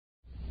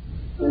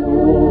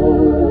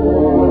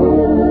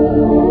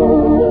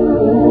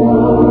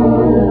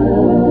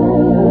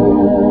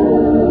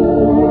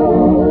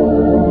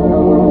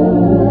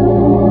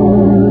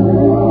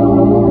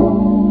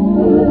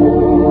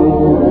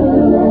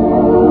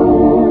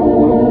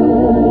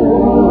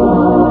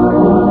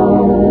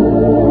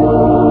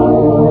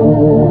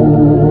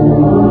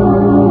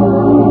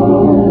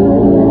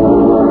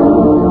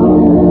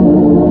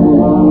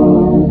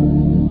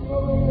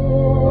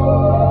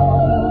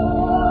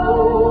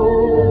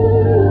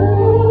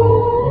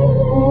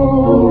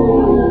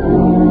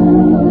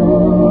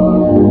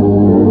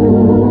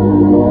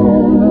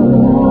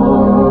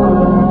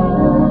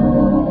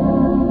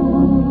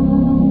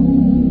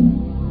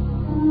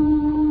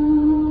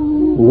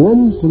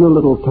in a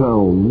little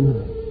town,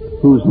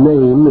 whose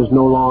name is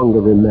no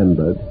longer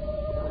remembered,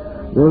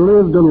 there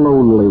lived a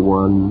lonely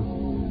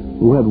one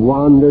who had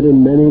wandered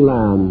in many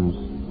lands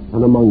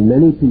and among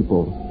many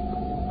people,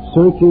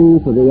 searching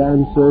for the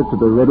answer to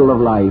the riddle of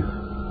life.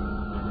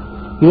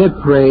 He had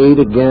prayed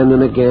again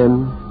and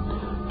again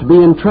to be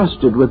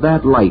entrusted with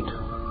that light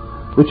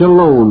which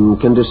alone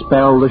can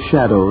dispel the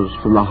shadows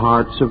from the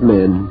hearts of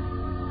men.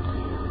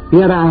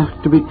 He had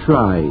asked to be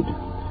tried,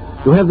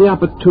 to have the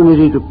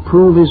opportunity to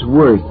prove his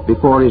worth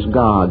before his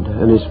God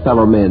and his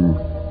fellow men.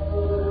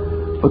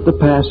 But the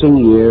passing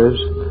years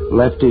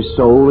left his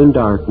soul in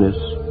darkness,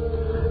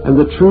 and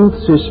the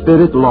truths his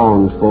spirit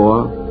longed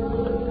for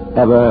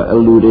ever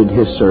eluded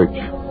his search.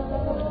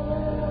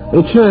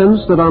 It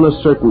chanced that on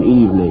a certain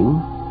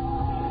evening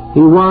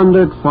he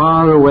wandered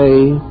far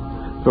away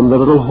from the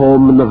little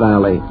home in the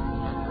valley,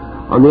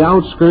 on the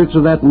outskirts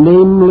of that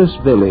nameless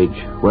village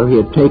where he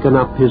had taken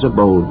up his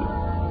abode.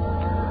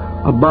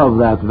 Above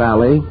that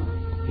valley,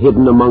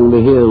 hidden among the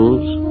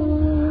hills,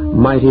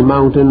 mighty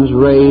mountains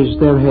raised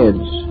their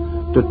heads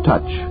to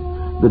touch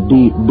the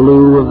deep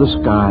blue of the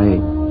sky.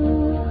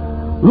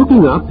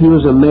 Looking up, he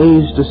was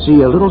amazed to see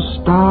a little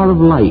star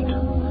of light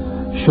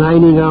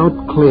shining out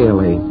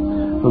clearly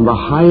from the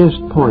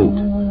highest point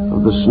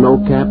of the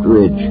snow-capped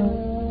ridge.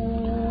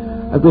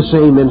 At the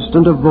same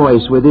instant, a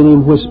voice within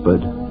him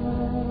whispered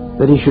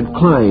that he should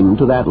climb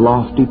to that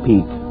lofty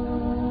peak.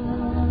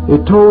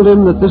 It told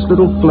him that this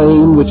little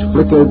flame which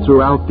flickered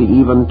throughout the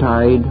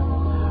eventide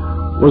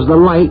was the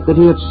light that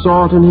he had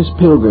sought in his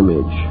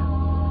pilgrimage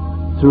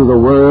through the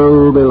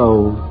world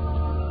below.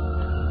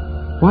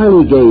 While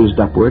he gazed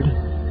upward,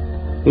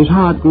 his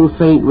heart grew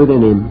faint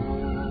within him,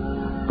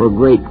 for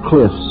great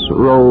cliffs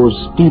rose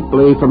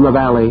steeply from the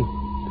valley.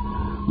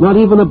 Not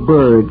even a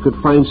bird could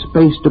find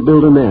space to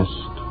build a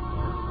nest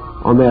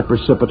on their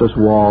precipitous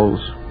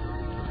walls.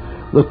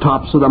 The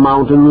tops of the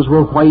mountains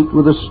were white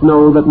with the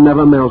snow that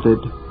never melted.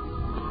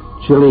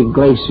 Chilly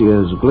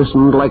glaciers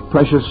glistened like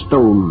precious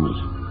stones,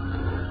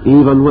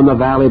 even when the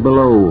valley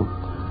below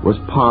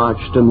was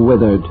parched and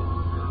withered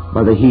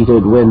by the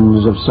heated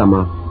winds of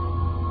summer.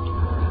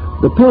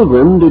 The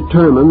pilgrim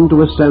determined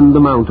to ascend the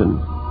mountain,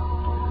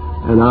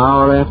 and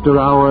hour after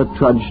hour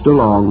trudged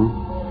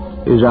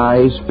along, his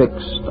eyes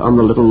fixed on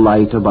the little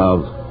light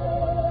above.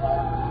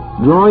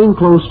 Drawing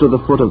close to the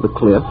foot of the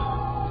cliff,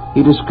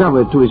 he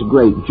discovered to his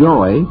great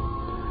joy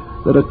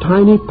that a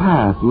tiny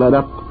path led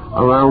up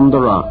around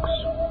the rocks,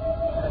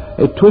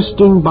 a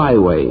twisting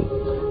byway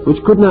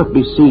which could not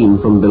be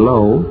seen from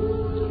below,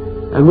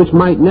 and which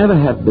might never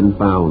have been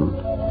found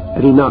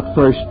had he not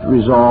first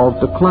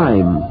resolved to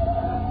climb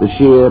the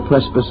sheer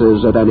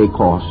precipices at any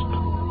cost.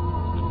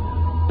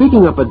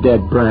 Picking up a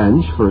dead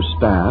branch for a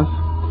staff,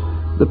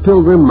 the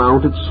pilgrim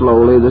mounted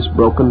slowly this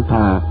broken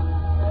path,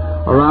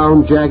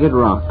 around jagged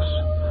rocks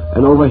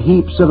and over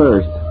heaps of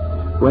earth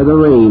where the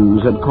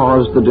rains had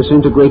caused the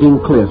disintegrating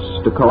cliffs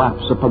to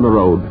collapse upon the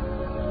road.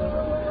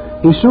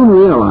 He soon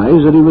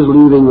realized that he was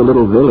leaving the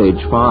little village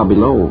far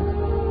below.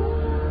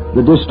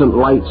 The distant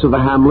lights of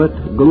the hamlet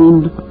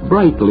gleamed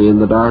brightly in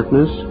the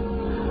darkness,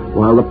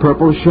 while the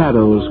purple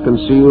shadows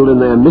concealed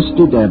in their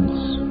misty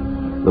depths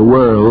the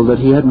world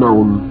that he had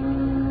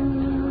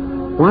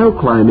known. While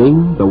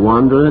climbing, the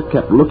wanderer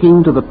kept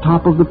looking to the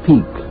top of the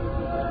peak,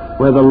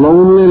 where the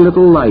lonely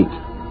little light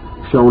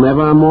shone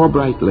ever more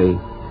brightly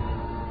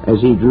as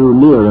he drew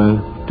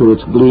nearer to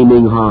its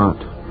gleaming heart.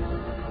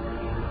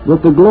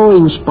 That the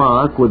glowing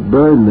spark would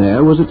burn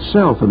there was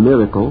itself a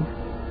miracle,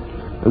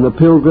 and the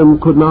pilgrim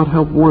could not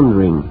help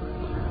wondering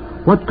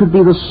what could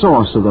be the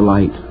source of the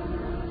light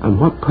and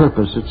what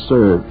purpose it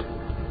served.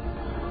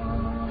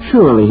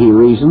 Surely, he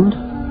reasoned,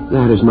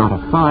 that is not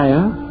a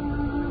fire,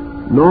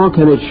 nor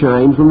can it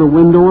shine from the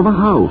window of a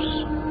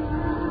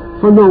house,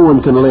 for no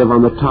one can live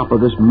on the top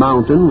of this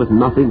mountain with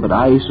nothing but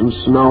ice and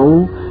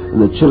snow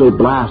and the chilly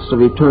blasts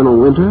of eternal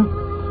winter.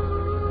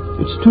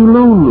 It's too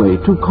lonely,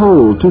 too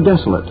cold, too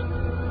desolate.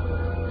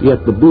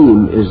 Yet the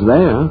beam is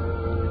there.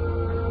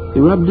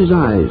 He rubbed his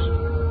eyes.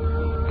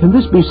 Can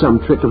this be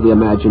some trick of the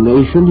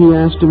imagination, he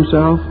asked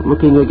himself,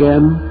 looking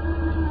again.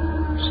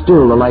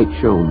 Still the light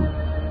shone.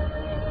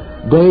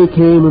 Day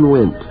came and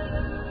went.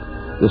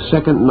 The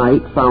second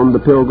night found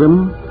the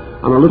pilgrim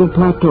on a little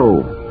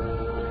plateau,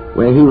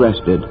 where he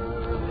rested,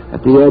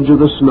 at the edge of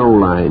the snow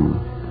line,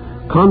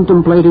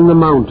 contemplating the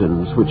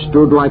mountains which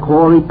stood like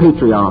hoary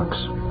patriarchs,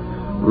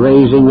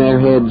 raising their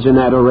heads in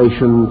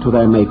adoration to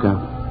their Maker.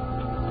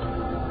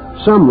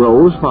 Some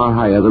rose far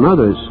higher than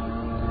others,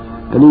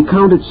 and he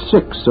counted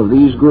 6 of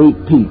these great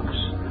peaks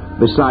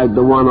beside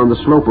the one on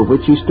the slope of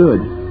which he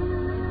stood.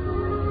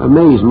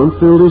 Amazement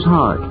filled his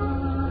heart,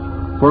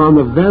 for on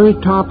the very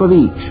top of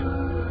each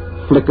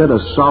flickered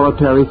a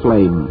solitary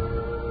flame.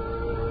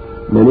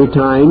 Many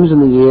times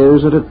in the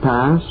years that had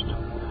passed,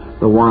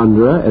 the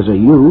wanderer, as a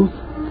youth,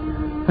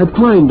 had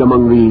climbed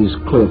among these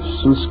cliffs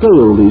and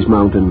scaled these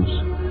mountains,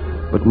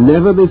 but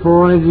never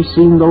before had he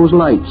seen those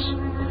lights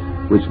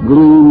which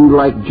gleamed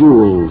like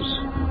jewels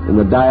in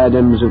the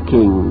diadems of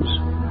kings.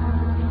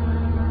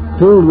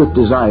 Filled with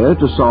desire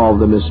to solve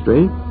the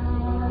mystery,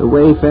 The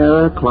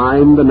wayfarer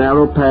climbed the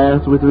narrow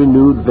path with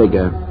renewed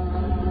vigor,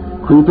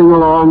 creeping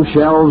along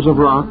shelves of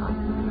rock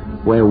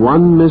where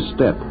one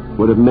misstep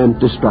would have meant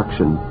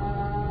destruction.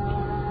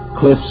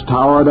 Cliffs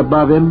towered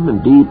above him,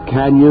 and deep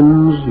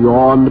canyons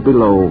yawned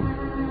below.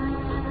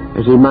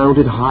 As he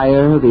mounted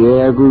higher, the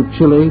air grew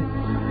chilly,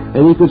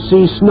 and he could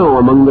see snow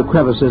among the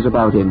crevices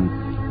about him.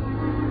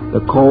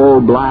 The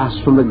cold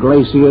blast from the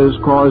glaciers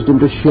caused him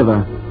to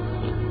shiver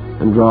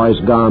and draw his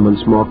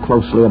garments more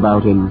closely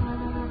about him.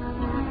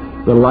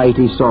 The light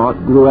he sought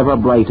grew ever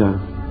brighter,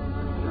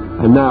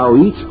 and now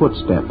each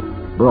footstep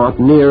brought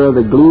nearer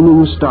the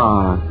gleaming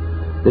star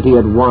that he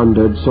had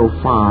wandered so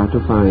far to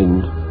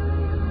find.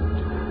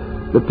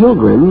 The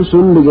pilgrim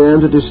soon began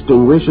to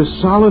distinguish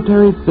a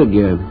solitary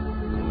figure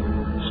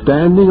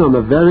standing on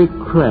the very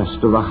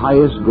crest of the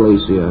highest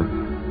glacier,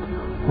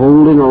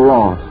 holding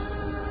aloft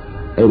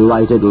a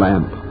lighted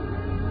lamp.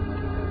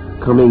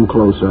 Coming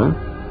closer,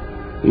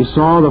 he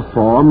saw the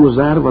form was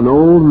that of an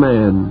old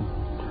man,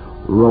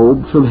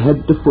 robed from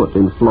head to foot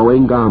in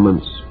flowing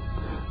garments,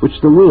 which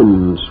the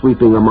wind,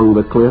 sweeping among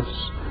the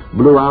cliffs,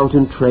 blew out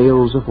in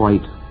trails of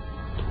white.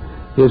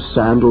 His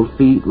sandaled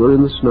feet were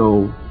in the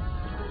snow,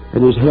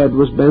 and his head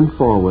was bent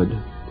forward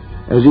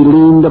as he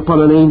leaned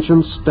upon an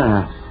ancient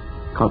staff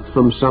cut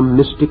from some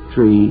mystic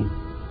tree,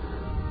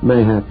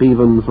 mayhap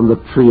even from the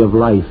tree of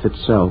life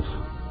itself.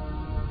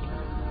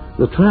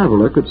 The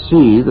traveler could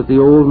see that the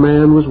old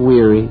man was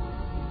weary,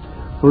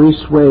 for he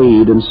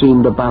swayed and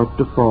seemed about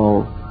to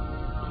fall,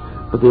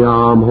 but the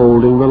arm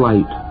holding the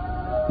light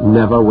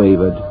never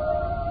wavered.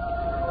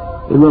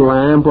 In the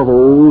lamp of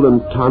old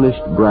and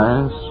tarnished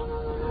brass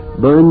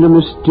burned a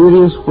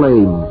mysterious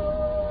flame,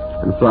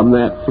 and from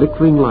that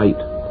flickering light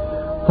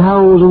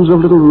thousands of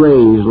little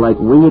rays like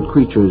winged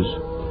creatures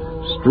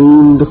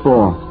streamed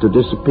forth to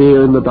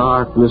disappear in the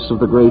darkness of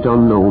the great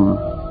unknown.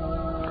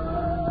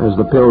 As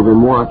the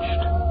pilgrim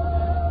watched,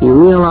 he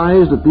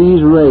realized that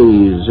these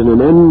rays, in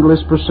an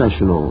endless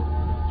processional,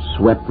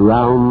 swept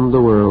round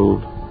the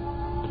world.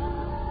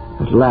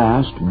 At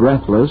last,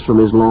 breathless from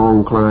his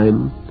long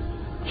climb,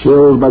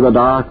 chilled by the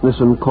darkness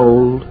and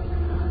cold,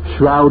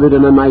 shrouded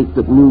in a night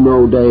that knew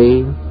no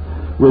day,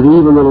 with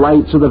even the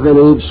lights of the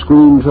village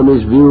screened from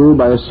his view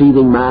by a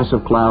seething mass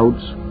of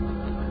clouds,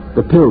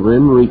 the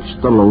pilgrim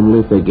reached the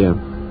lonely figure.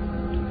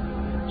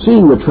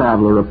 Seeing the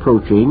traveler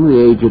approaching,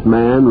 the aged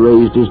man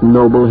raised his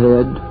noble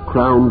head,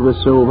 crowned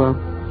with silver,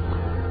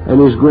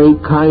 and his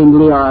great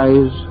kindly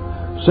eyes,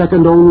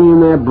 second only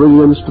in their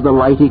brilliance to the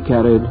light he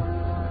carried,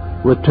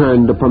 were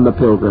turned upon the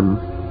pilgrim.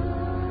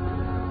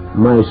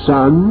 "My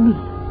son,"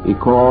 he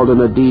called in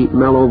a deep,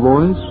 mellow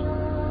voice,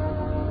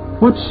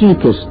 "what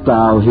seekest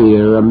thou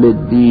here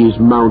amid these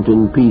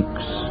mountain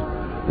peaks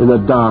in the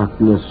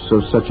darkness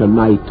of such a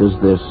night as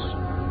this?"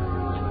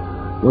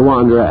 The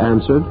wanderer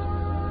answered,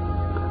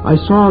 "I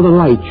saw the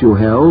light you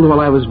held while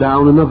I was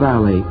down in the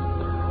valley,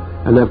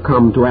 and have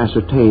come to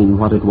ascertain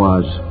what it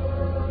was."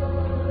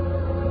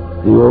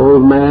 The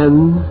old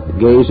man,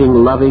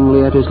 gazing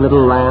lovingly at his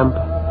little lamp,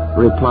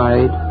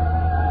 replied,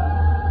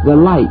 "The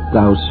light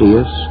thou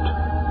seest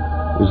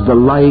is the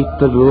light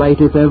that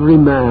lighteth every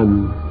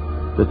man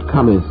that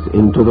cometh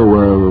into the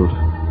world.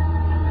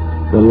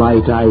 The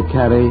light I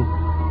carry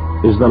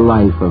is the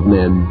life of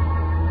men.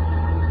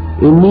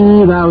 In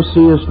me thou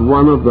seest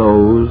one of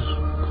those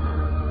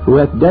who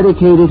hath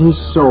dedicated his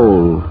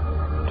soul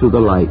to the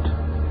light.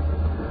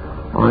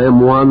 I am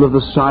one of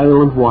the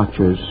silent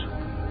watchers,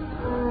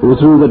 who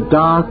through the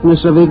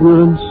darkness of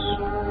ignorance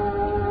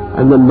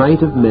and the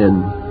night of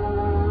men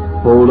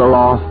hold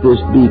aloft this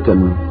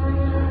beacon,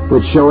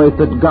 which showeth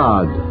that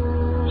God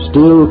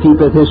still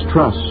keepeth his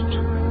trust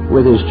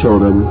with his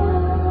children.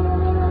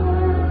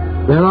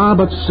 There are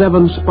but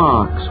 7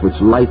 sparks which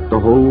light the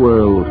whole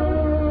world.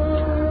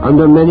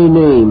 Under many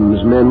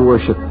names men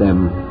worship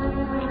them,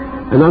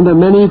 and under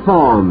many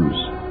forms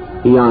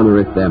he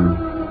honoreth them.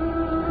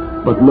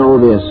 But know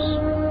this,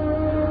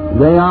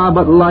 they are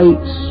but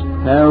lights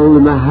held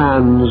in the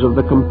hands of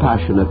the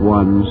compassionate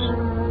ones.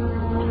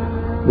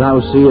 Thou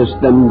seest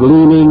them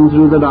gleaming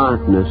through the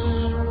darkness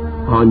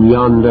on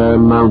yonder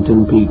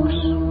mountain peaks."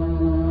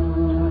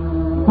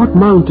 "What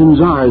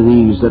mountains are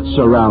these that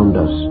surround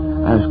us?"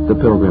 asked the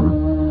pilgrim,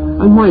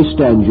 "and why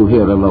stand you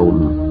here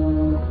alone?"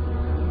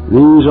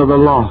 "These are the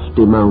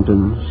lofty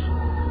mountains,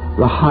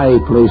 the high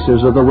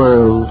places of the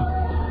world,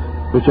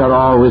 which are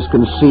always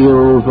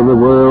concealed from the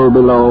world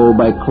below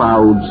by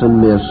clouds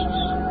and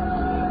mists,"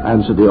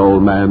 answered the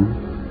old man.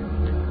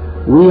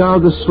 "We are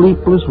the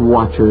sleepless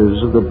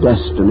watchers of the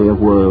destiny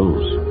of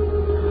worlds.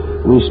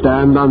 We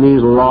stand on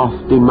these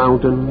lofty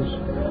mountains,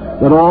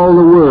 that all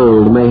the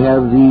world may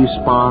have these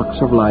sparks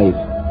of life.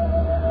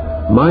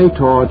 My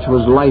torch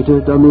was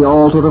lighted on the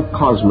altar of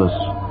Cosmos,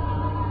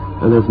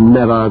 and hath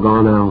never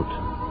gone out.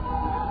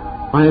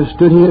 I have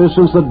stood here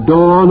since the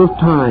dawn of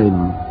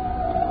time,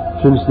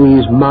 since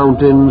these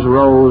mountains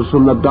rose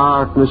from the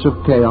darkness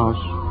of chaos,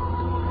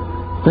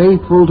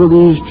 faithful to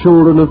these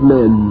children of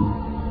men,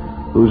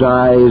 whose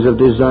eyes have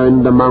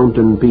discerned the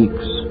mountain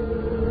peaks,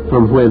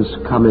 from whence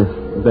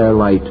cometh their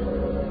light."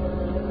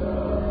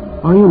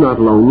 Are you not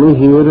lonely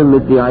here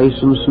amid the ice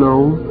and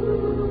snow?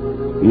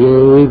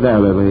 Yea,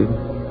 verily,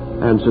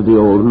 answered the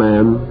old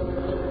man,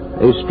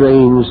 a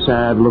strange,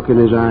 sad look in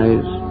his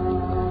eyes.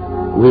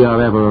 We are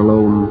ever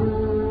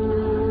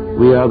alone.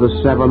 We are the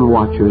 7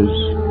 watchers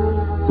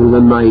through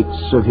the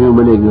nights of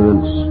human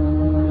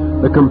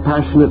ignorance. The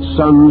compassionate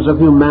sons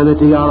of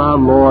humanity are our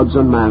lords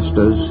and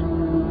masters.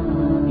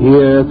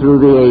 Here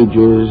through the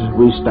ages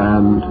we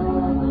stand.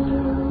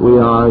 We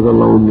are the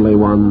lonely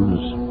ones,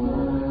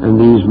 and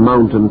these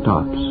mountain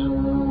tops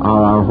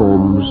are our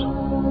homes.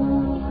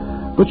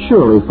 But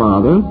surely,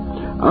 Father,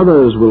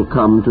 others will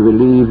come to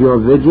relieve your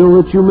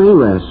vigil that you may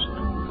rest,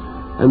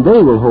 and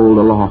they will hold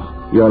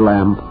aloft your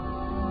lamp.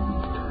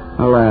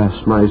 Alas,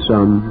 my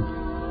son,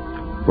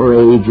 for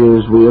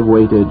ages we have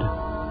waited,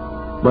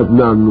 but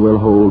none will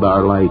hold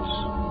our lights.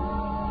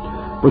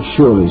 But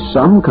surely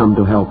some come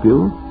to help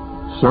you.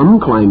 Some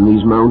climb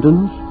these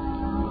mountains.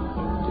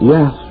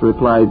 Yes,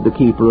 replied the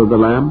keeper of the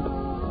lamp.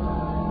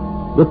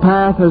 The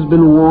path has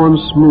been worn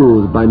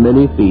smooth by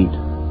many feet.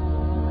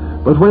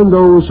 But when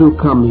those who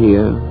come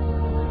here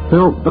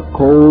felt the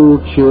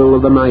cold chill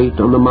of the night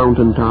on the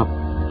mountain top,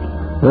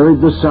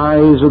 heard the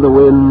sighs of the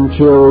wind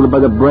chilled by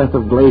the breath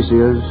of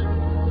glaciers,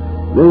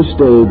 they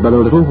stayed but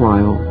a little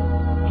while.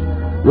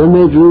 Then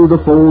they drew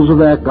the folds of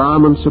their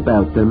garments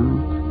about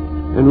them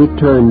and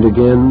returned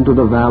again to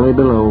the valley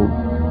below.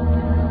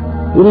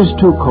 It is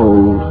too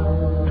cold,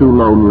 too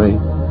lonely,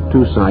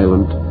 too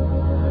silent.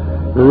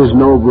 There is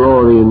no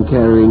glory in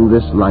carrying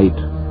this light,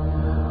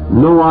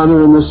 no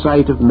honor in the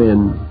sight of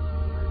men,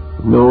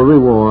 no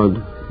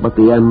reward but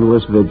the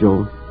endless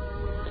vigil.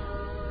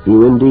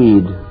 Few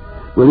indeed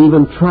will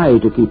even try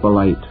to keep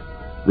alight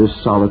this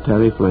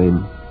solitary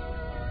flame.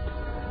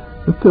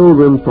 The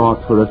pilgrim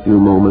thought for a few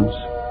moments,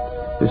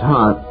 his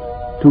heart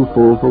too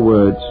full for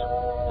words.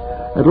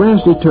 At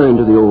last he turned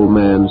to the old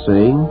man,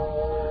 saying,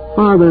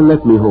 Father,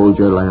 let me hold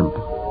your lamp.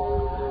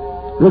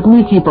 Let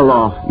me keep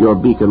aloft your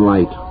beacon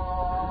light,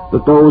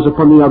 that those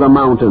upon the other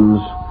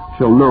mountains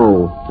shall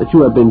know that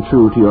you have been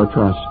true to your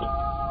trust.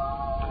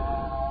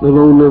 The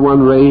lonely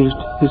one raised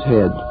his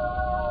head,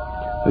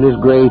 and his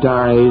great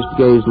eyes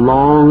gazed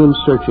long and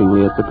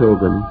searchingly at the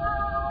pilgrim.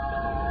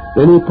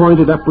 Then he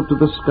pointed upward to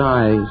the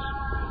skies,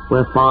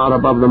 where far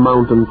above the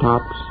mountain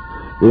tops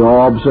the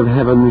orbs of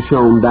heaven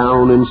shone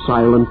down in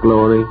silent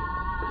glory,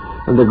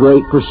 and the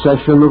great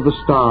procession of the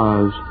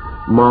stars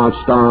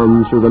marched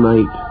on through the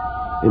night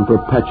in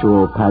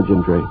perpetual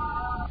pageantry.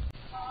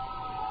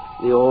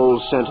 The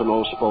old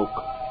sentinel spoke,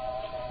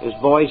 his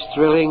voice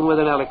thrilling with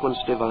an eloquence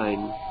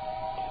divine.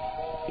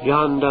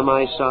 Yonder,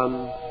 my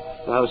son,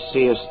 thou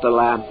seest the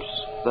lamps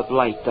that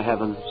light the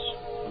heavens.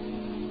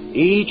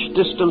 Each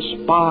distant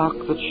spark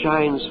that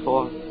shines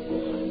forth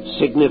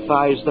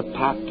signifies the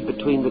pact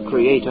between the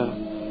Creator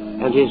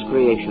and His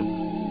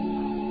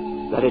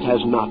creation, that it has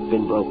not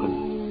been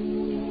broken.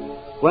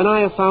 When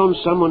I have found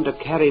someone to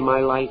carry my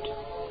light,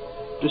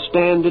 to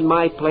stand in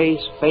my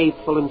place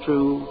faithful and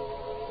true,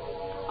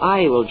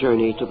 I will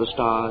journey to the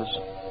stars.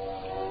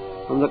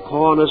 From the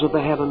corners of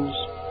the heavens,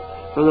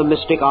 from the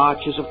mystic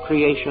arches of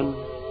creation,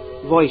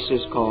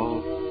 voices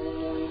call.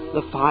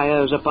 The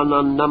fires upon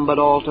unnumbered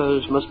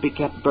altars must be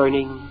kept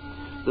burning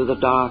through the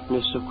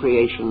darkness of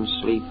creation's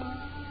sleep.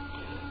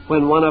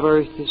 When one of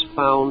earth is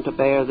found to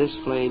bear this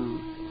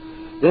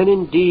flame, then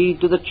indeed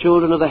do the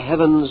children of the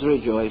heavens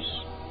rejoice,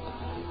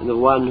 and the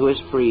one who is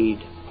freed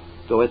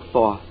goeth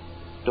forth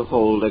to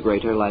hold a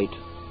greater light.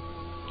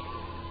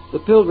 The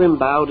pilgrim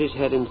bowed his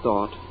head in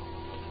thought,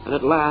 and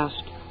at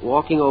last,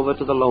 walking over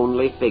to the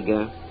lonely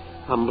figure,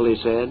 humbly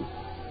said,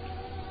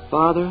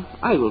 Father,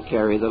 I will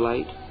carry the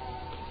light.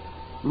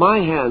 My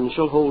hand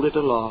shall hold it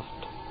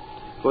aloft,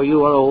 for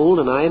you are old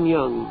and I am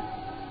young.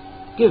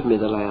 Give me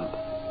the lamp.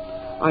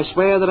 I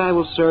swear that I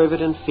will serve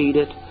it and feed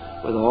it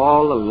with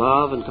all the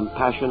love and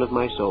compassion of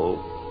my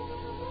soul.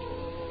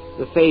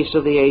 The face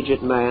of the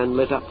aged man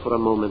lit up for a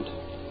moment,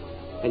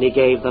 and he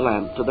gave the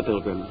lamp to the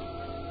pilgrim.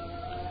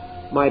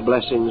 My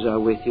blessings are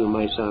with you,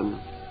 my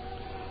son,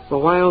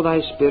 for while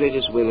thy spirit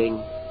is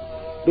willing,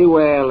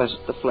 beware lest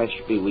the flesh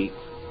be weak.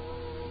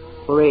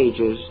 For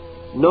ages,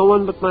 no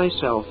one but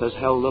myself has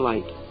held the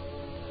light.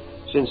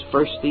 Since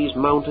first these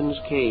mountains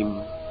came,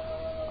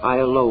 I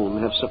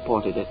alone have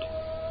supported it,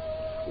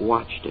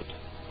 watched it,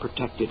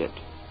 protected it.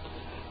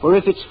 For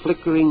if its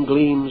flickering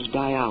gleams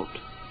die out,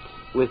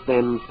 with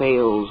them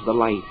fails the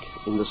light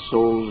in the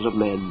souls of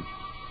men.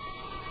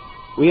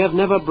 We have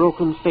never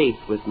broken faith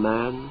with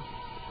man,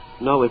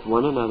 nor with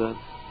one another.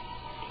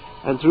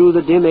 And through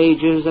the dim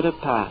ages that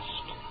have passed,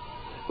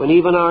 when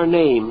even our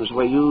names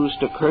were used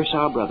to curse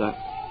our brother,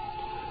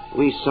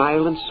 we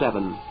silent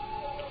 7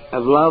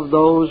 have loved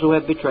those who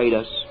have betrayed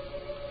us,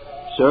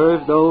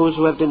 served those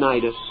who have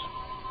denied us,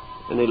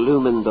 and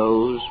illumined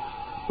those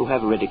who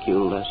have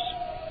ridiculed us.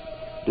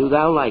 Do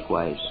thou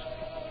likewise,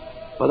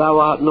 for thou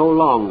art no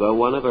longer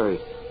one of earth.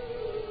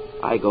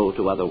 I go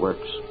to other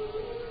works.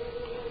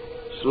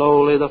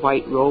 Slowly the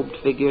white-robed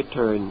figure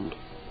turned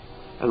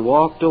and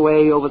walked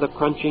away over the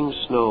crunching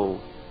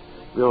snow,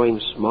 growing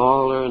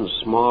smaller and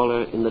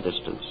smaller in the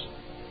distance.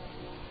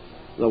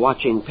 The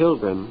watching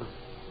pilgrim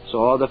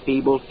saw the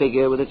feeble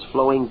figure with its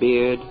flowing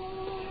beard,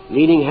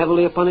 leaning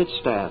heavily upon its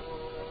staff,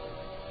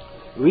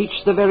 reach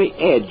the very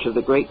edge of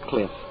the great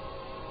cliff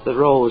that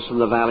rose from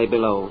the valley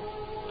below.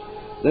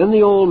 Then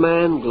the old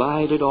man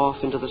glided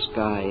off into the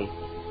sky,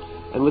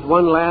 and with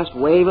one last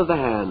wave of the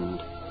hand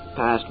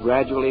passed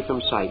gradually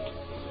from sight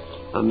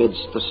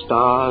amidst the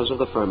stars of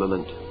the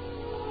firmament.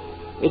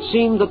 It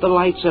seemed that the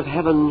lights of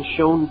heaven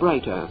shone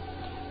brighter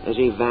as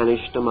he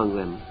vanished among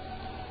them,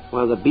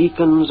 while the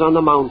beacons on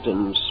the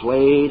mountains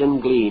swayed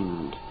and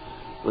gleamed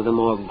with a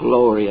more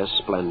glorious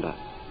splendor.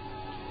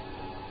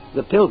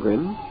 The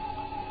pilgrim,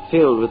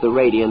 filled with the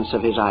radiance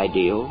of his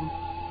ideal,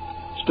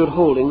 stood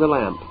holding the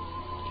lamp,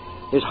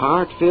 his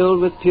heart filled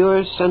with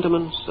purest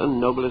sentiments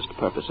and noblest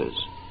purposes.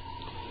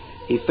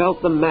 He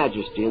felt the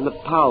majesty and the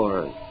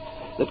power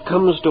that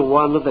comes to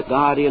one of the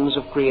guardians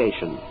of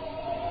creation.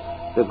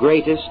 The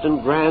greatest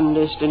and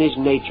grandest in his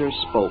nature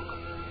spoke.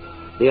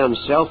 The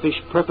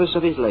unselfish purpose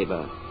of his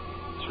labor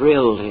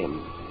thrilled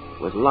him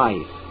with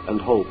life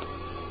and hope.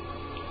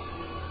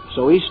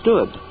 So he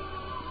stood,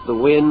 the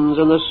winds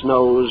and the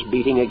snows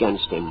beating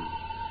against him,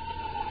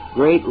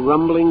 great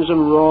rumblings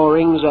and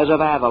roarings as of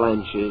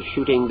avalanches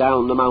shooting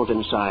down the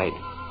mountainside,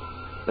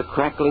 the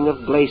crackling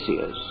of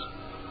glaciers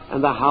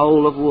and the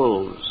howl of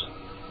wolves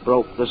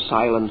broke the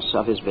silence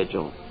of his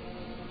vigil.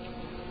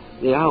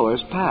 The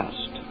hours passed.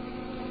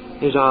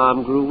 His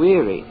arm grew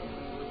weary,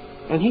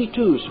 and he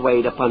too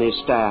swayed upon his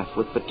staff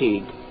with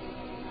fatigue.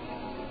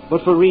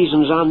 But for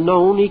reasons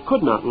unknown, he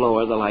could not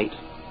lower the light.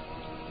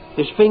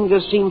 His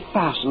fingers seemed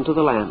fastened to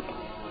the lamp,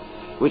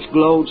 which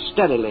glowed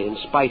steadily in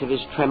spite of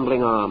his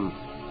trembling arm.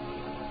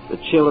 The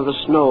chill of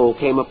the snow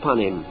came upon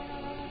him,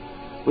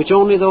 which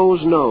only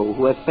those know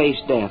who have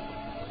faced death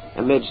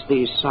amidst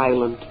these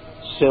silent,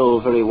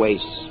 silvery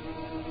wastes.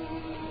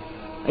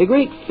 A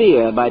great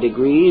fear by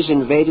degrees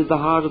invaded the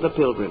heart of the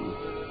pilgrim.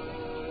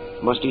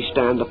 Must he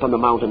stand upon the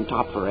mountain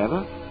top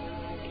forever?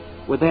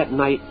 Would that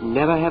night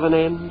never have an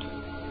end?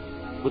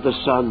 Would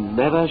the sun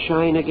never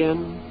shine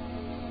again?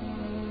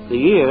 The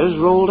years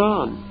rolled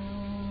on,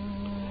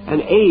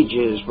 and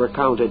ages were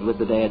counted with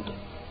the dead.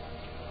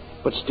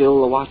 But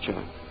still the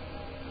watcher,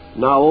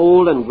 now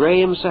old and gray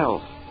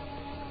himself,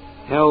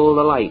 held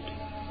the light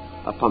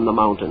upon the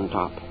mountain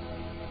top.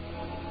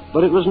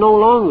 But it was no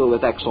longer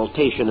with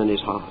exultation in his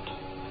heart,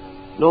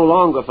 no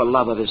longer for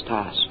love of his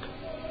task.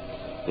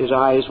 His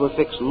eyes were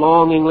fixed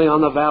longingly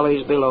on the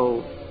valleys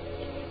below.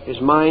 His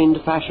mind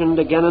fashioned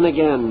again and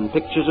again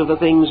pictures of the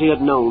things he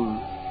had known.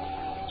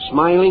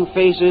 Smiling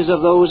faces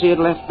of those he had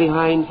left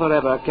behind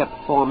forever kept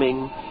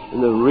forming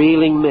in the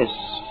reeling mists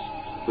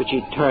which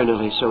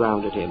eternally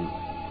surrounded him.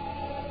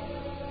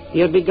 He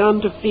had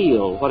begun to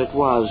feel what it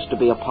was to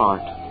be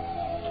apart.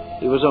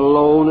 He was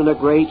alone in a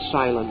great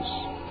silence,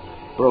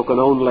 broken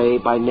only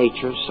by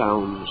nature's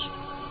sounds.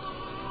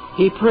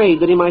 He prayed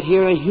that he might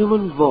hear a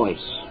human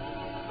voice.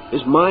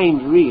 His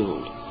mind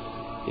reeled,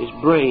 his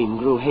brain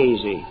grew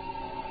hazy,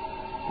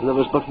 and there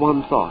was but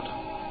one thought.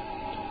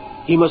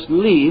 He must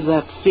leave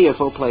that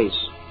fearful place.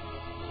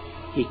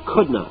 He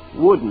could not,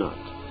 would not,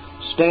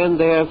 stand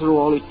there through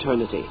all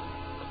eternity.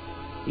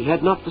 He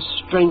had not the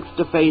strength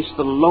to face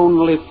the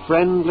lonely,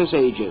 friendless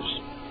ages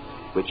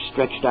which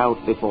stretched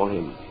out before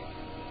him.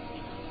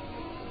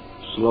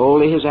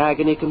 Slowly his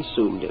agony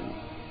consumed him,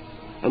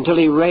 until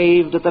he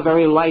raved at the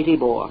very light he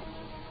bore.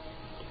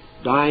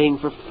 Dying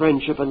for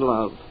friendship and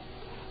love,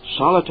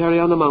 solitary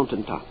on the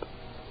mountaintop,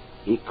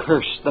 he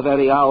cursed the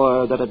very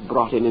hour that had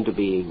brought him into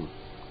being.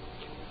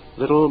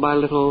 Little by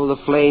little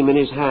the flame in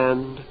his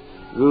hand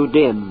grew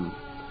dim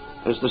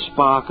as the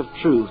spark of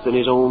truth in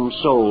his own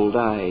soul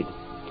died,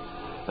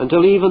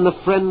 until even the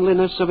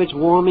friendliness of its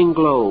warming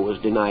glow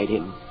was denied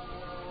him.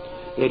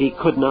 Yet he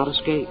could not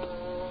escape.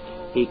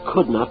 He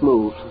could not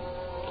move.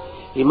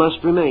 He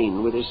must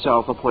remain with his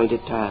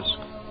self-appointed task.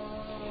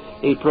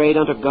 He prayed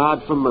unto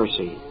God for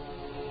mercy.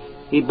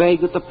 He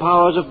begged that the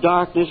powers of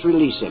darkness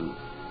release him.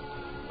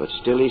 But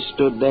still he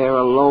stood there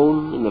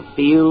alone in the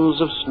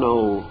fields of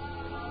snow,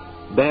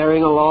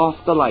 bearing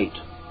aloft the light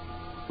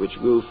which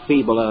grew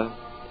feebler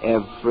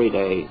every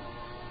day.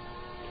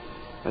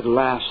 At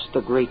last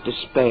the great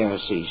despair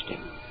seized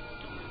him,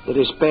 the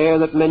despair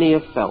that many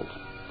have felt,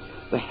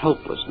 the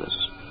helplessness,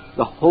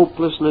 the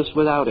hopelessness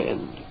without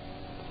end.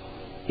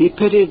 He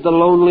pitied the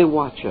lonely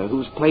watcher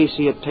whose place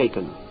he had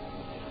taken.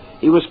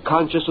 He was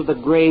conscious of the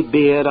gray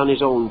beard on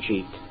his own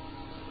cheek.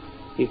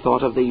 He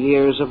thought of the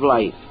years of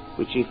life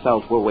which he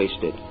felt were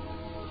wasted.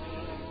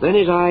 Then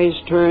his eyes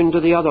turned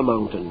to the other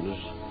mountains,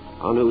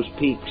 on whose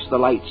peaks the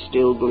light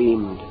still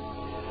gleamed,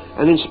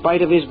 and in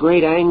spite of his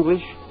great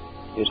anguish,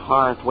 his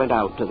heart went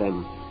out to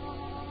them.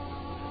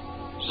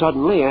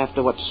 Suddenly,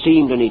 after what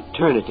seemed an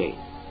eternity,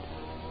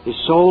 his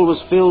soul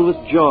was filled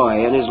with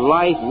joy, and his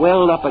life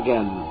welled up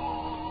again.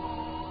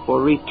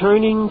 For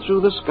returning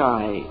through the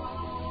sky,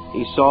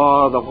 he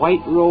saw the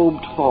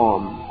white-robed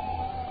form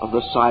of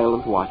the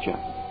silent watcher.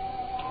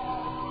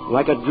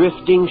 Like a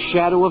drifting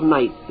shadow of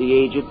night, the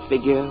aged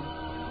figure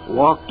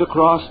walked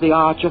across the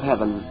arch of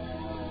heaven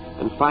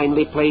and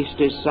finally placed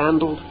his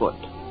sandaled foot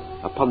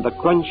upon the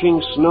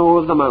crunching snow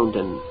of the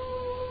mountain,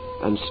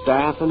 and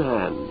staff in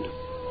hand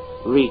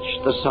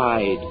reached the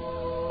side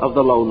of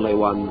the lonely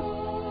one.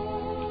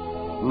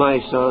 My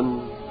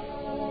son,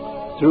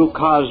 through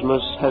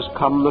Cosmos has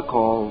come the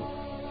call.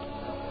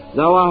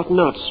 Thou art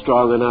not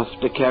strong enough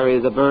to carry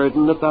the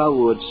burden that thou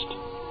wouldst.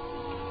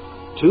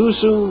 Too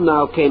soon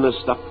thou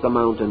camest up the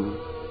mountain,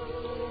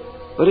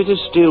 but it is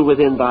still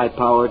within thy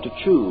power to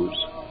choose.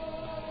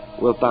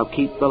 Wilt thou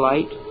keep the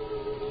light?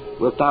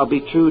 Wilt thou be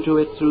true to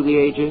it through the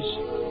ages?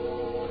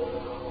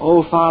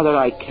 Oh, Father,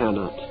 I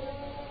cannot.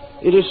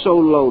 It is so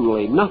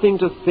lonely, nothing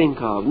to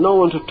think of, no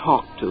one to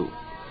talk to.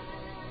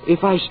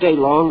 If I stay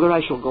longer,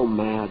 I shall go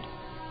mad.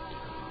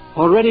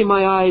 Already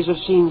my eyes have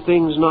seen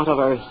things not of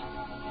earth,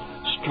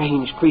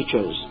 strange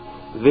creatures,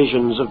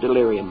 visions of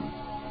delirium.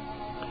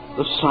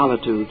 The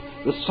solitude,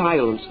 the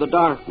silence, the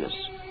darkness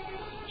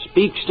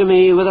speaks to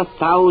me with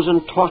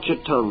 1,000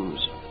 tortured tongues.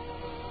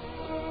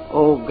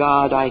 Oh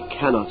God, I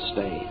cannot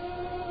stay.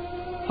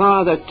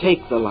 Father,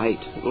 take the light,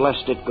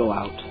 lest it go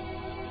out.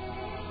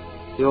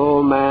 The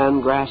old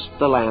man grasped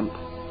the lamp,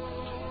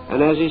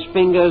 and as his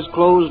fingers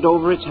closed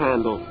over its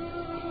handle,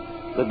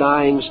 the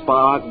dying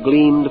spark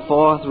gleamed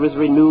forth with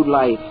renewed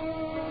life,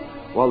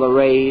 while the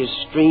rays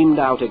streamed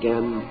out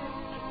again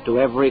to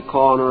every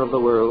corner of the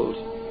world.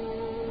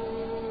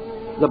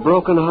 The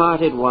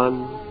broken-hearted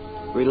one,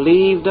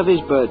 relieved of his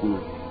burden,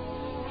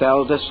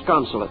 fell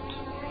disconsolate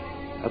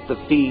at the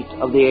feet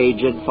of the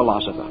aged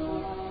philosopher.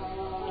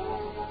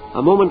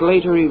 A moment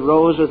later he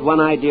rose with one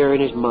idea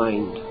in his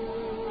mind,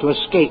 to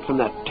escape from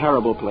that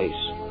terrible place.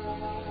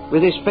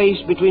 With his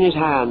face between his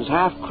hands,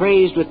 half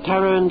crazed with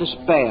terror and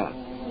despair,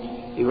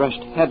 he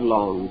rushed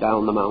headlong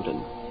down the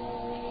mountain.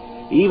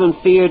 He even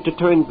feared to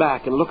turn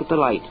back and look at the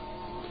light,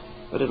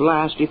 but at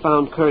last he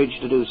found courage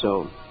to do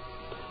so,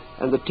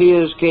 and the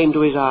tears came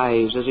to his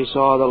eyes as he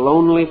saw the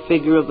lonely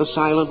figure of the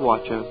silent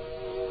watcher,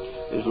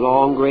 his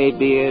long gray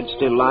beard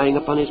still lying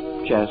upon his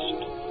chest,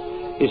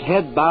 his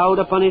head bowed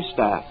upon his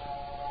staff,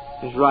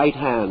 his right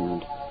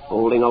hand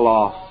holding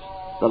aloft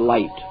the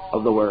light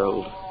of the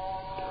world.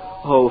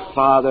 Oh,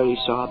 Father, he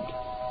sobbed,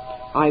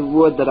 I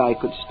would that I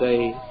could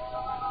stay.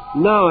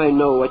 Now I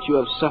know what you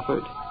have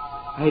suffered.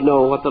 I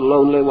know what the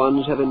lonely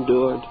ones have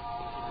endured.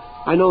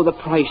 I know the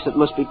price that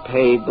must be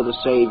paid by the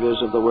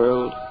saviors of the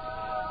world.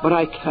 But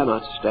I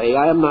cannot stay.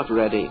 I am not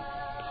ready.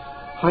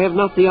 I have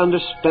not the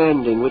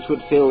understanding which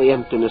would fill the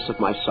emptiness of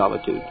my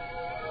solitude.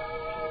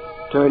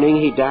 Turning,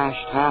 he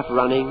dashed, half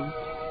running,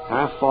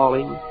 half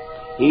falling,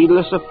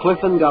 heedless of cliff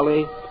and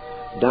gully,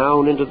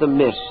 down into the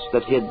mists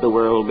that hid the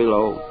world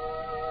below.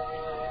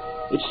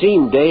 It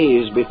seemed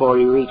days before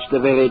he reached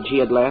the village he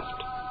had left,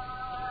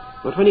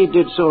 but when he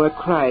did so, a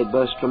cry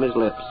burst from his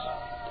lips.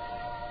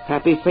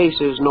 Happy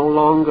faces no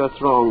longer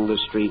thronged the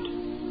street.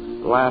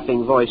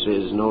 Laughing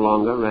voices no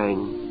longer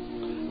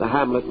rang. The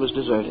hamlet was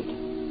deserted.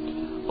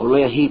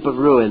 Only a heap of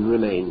ruin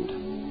remained.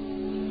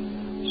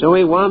 So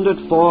he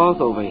wandered forth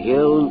over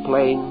hill and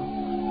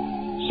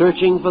plain,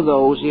 searching for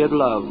those he had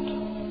loved.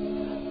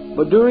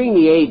 But during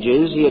the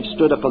ages he had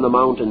stood upon the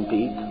mountain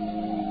peak,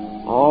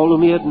 all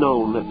whom he had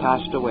known had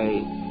passed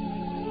away.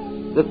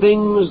 The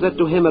things that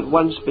to him had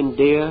once been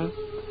dear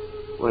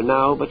were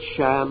now but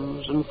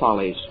shams and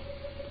follies.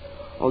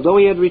 Although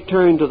he had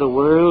returned to the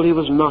world, he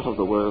was not of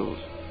the world,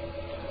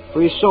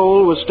 for his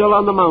soul was still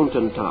on the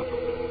mountain top,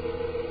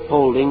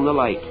 holding the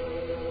light.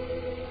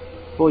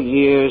 For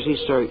years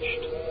he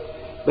searched,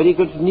 but he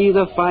could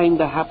neither find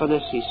the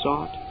happiness he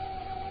sought,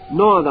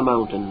 nor the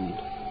mountain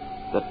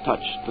that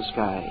touched the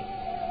sky.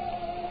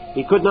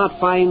 He could not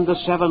find the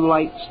 7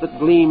 lights that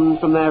gleamed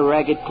from their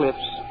ragged cliffs,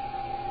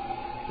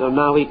 though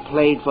now he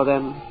prayed for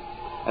them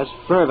as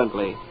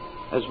fervently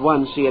as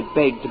once he had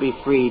begged to be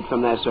freed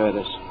from their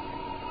service.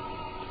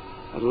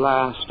 At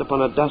last,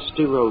 upon a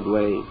dusty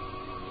roadway,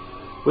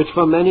 which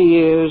for many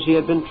years he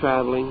had been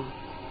traveling,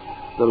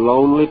 the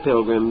lonely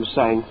pilgrim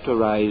sank to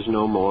rise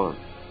no more.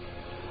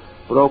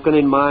 Broken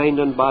in mind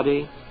and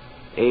body,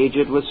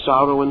 aged with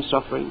sorrow and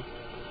suffering,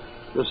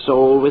 the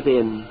soul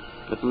within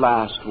at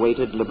last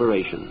waited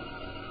liberation.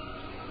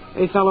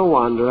 A fellow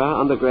wanderer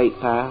on the great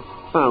path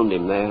found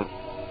him there,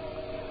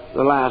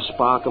 the last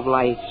spark of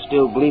life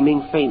still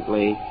gleaming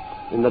faintly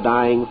in the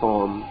dying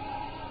form.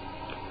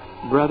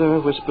 "Brother,"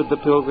 whispered the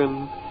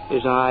pilgrim,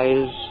 his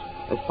eyes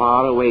a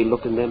far-away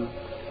look in them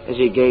as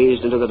he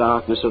gazed into the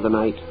darkness of the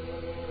night,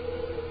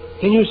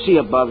 "can you see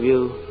above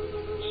you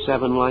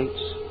 7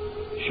 lights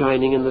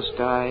shining in the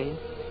sky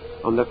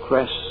on the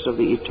crests of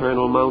the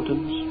eternal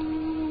mountains?"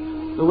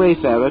 The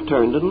wayfarer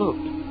turned and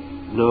looked.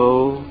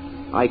 "No,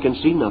 I can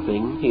see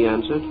nothing," he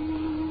answered,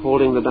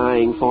 holding the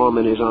dying form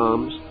in his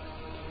arms.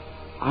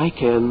 "I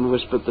can,"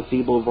 whispered the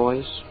feeble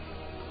voice.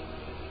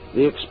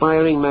 The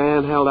expiring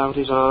man held out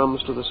his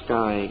arms to the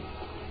sky,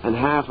 and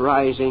half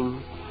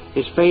rising,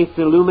 his face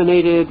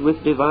illuminated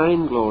with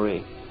divine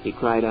glory, he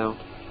cried out,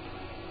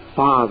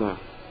 "Father,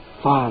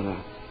 Father,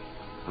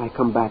 I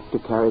come back to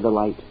carry the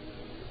light.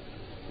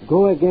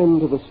 Go again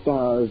to the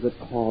stars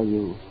that call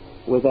you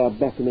with their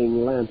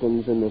beckoning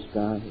lanterns in the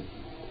sky.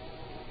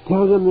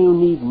 Tell them you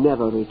need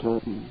never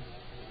return.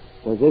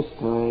 For this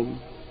time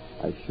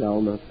I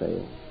shall not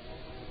fail.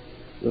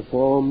 The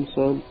form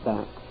sank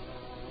back,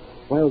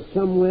 while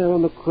somewhere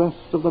on the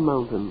crest of the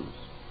mountains,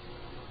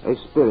 a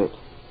spirit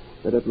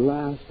that at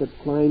last had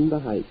climbed the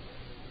height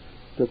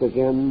took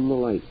again the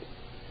light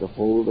to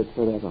hold it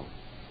forever,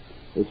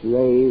 its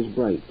rays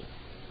bright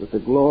with the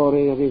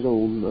glory of his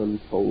own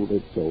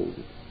unfolded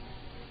soul.